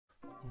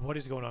What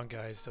is going on,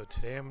 guys? So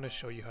today I'm going to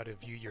show you how to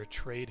view your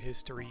trade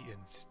history in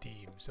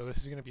Steam. So this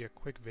is going to be a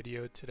quick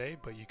video today,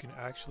 but you can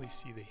actually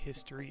see the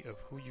history of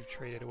who you've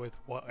traded with,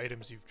 what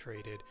items you've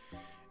traded,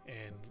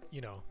 and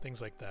things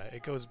like that.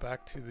 It goes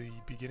back to the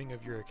beginning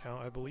of your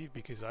account, I believe,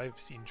 because I've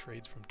seen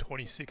trades from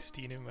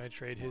 2016 in my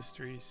trade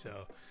history.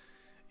 So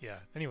yeah,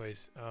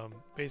 anyways,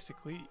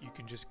 basically you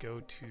can just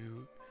go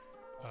to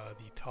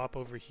the top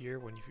over here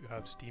when you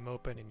have Steam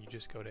open and you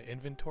just go to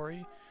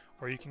inventory,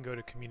 or you can go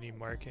to community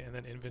market and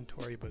then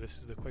inventory, but this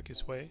is the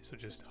quickest way. So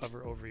just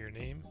hover over your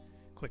name,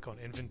 click on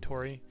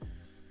inventory,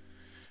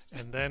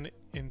 and then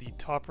in the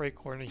top right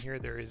corner here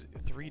there is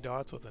 3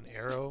 dots with an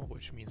arrow,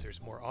 which means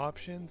there's more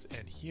options,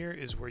 and here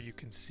is where you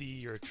can see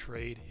your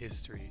trade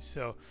history.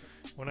 So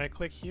when I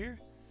click here,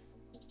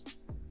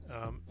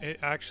 it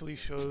actually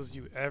shows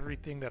you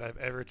everything that I've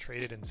ever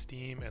traded in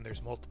Steam, and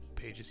there's multiple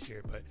pages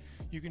here, but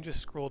you can just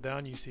scroll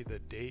down. You see the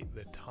date,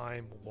 the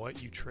time,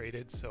 what you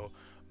traded. So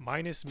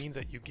minus means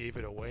that you gave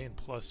it away and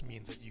plus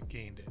means that you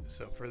gained it.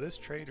 So for this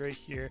trade right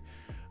here,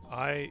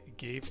 I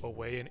gave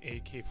away an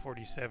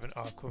AK-47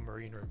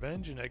 Aquamarine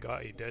Revenge and I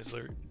got a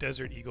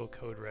Desert Eagle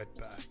Code Red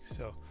back.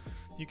 So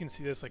you can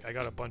see this, like I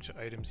got a bunch of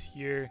items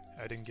here,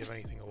 I didn't give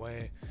anything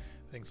away,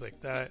 things like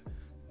that.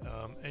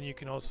 And you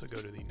can also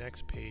go to the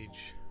next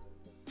page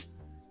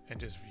and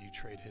just view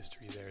trade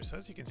history there. So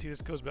as you can see,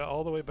 this goes back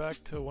all the way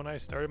back to when I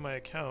started my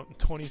account in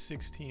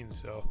 2016.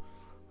 So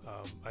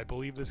I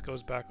believe this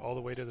goes back all the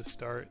way to the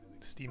start.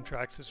 Steam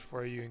tracks this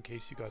for you in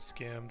case you got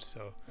scammed.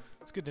 So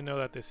it's good to know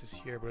that this is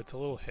here, but it's a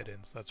little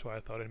hidden. So that's why I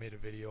thought I made a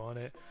video on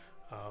it.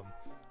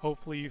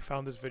 Hopefully you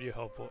found this video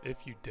helpful. If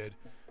you did,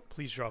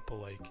 please drop a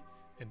like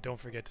and don't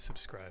forget to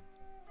subscribe.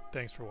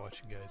 Thanks for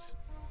watching, guys.